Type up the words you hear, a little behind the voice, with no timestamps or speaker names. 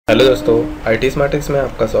Hello दोस्तों, IT स्मार्टिक्स में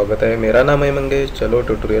आपका स्वागत है। मेरा नाम है मंगेश। चलो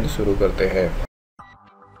ट्यूटोरियल शुरू करते हैं।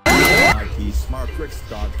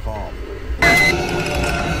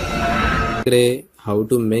 How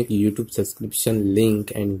to make YouTube subscription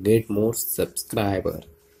link and get more subscriber.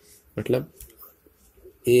 मतलब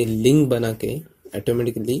ये लिंक बना के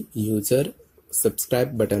ऑटोमेटिकली यूजर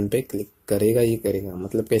सब्सक्राइब बटन पे क्लिक करेगा ही करेगा।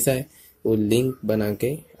 मतलब कैसा है, वो लिंक बना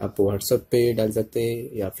के आप व्हाट्सएप पे डाल सकते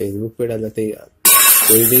हैं या फेसबुक पे डाल सकते हैं,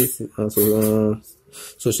 कोई भी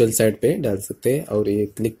सोशल साइट पे डाल सकते हैं। और ये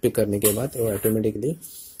क्लिक पे करने के बाद वो ऑटोमेटिकली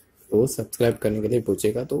वो सब्सक्राइब करने के लिए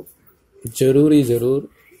पूछेगा, तो ज़रूर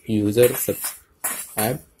यूज़र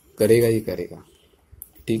सब्सक्राइब करेगा ही करेगा।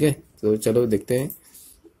 ठीक है, तो चलो देखते हैं।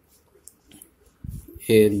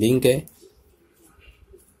 ये लिंक है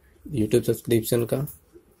YouTube सब्सक्रिप्शन का,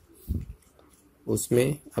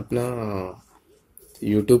 उसमें अपना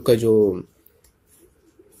YouTube का जो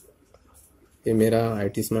ये मेरा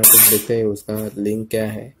IT स्मार्टिक्स देखते हैं उसका लिंक क्या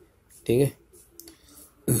है। ठीक है,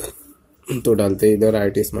 तो डालते हैं इधर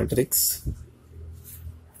IT स्मार्टिक्स,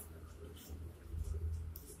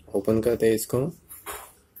 ओपन करते हैं इसको। तो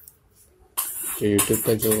YouTube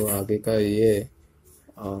का जो आगे का ये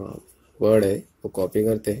वर्ड है वो कॉपी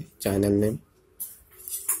करते हैं, चैनल नेम,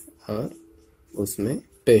 और उसमें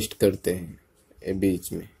पेस्ट करते हैं ये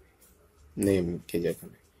बीच में नेम की जगह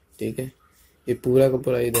में। ठीक है, ये पूरा का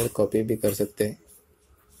पूरा इधर कॉपी भी कर सकते हैं।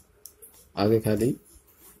 आगे खाली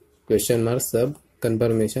क्वेश्चन मार्क सब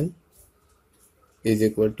कंफर्मेशन इज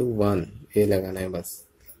इक्वल टू 1 ये लगाना है बस।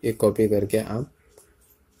 ये कॉपी करके आप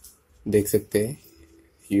देख सकते हैं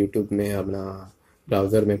यूट्यूब में, अपना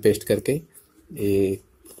ब्राउज़र में पेस्ट करके ये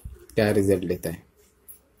क्या रिजल्ट लेता है।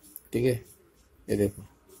 ठीक है, ये देखो,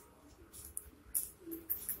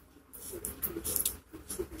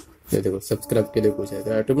 ये देखो सब्सक्राइब के लिए पूछा है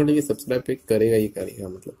तो ऑटोमेटिकली सब्सक्राइब पे करेगा ही करेगा।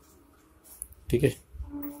 मतलब ठीक है,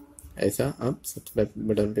 ऐसा आप सब्सक्राइब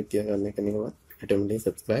बटन पे क्लिक करने के बाद ऑटोमेटिकली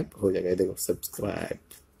सब्सक्राइब हो जाएगा। देखो सब्सक्राइब।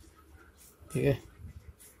 ठीक है,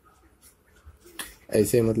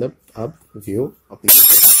 ऐसे मतलब आप व्यू अपने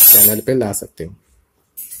चैनल पे ला सकते हो।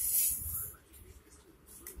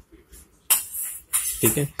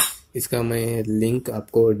 ठीक है, इसका मैं लिंक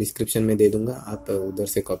आपको डिस्क्रिप्शन में दे दूंगा, आप उधर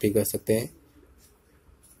से कॉपी कर सकते हैं।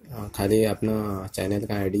 खाली अपना चैनल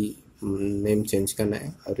का आईडी नेम चेंज करना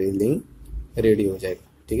है और ये लिंक रेडी हो जाएगा।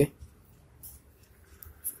 ठीक है,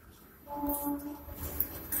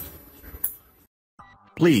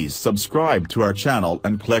 Please subscribe to our channel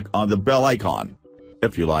and click on the bell icon.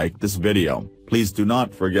 If you like this video, please do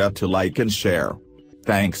not forget to like and share.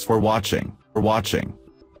 Thanks for watching.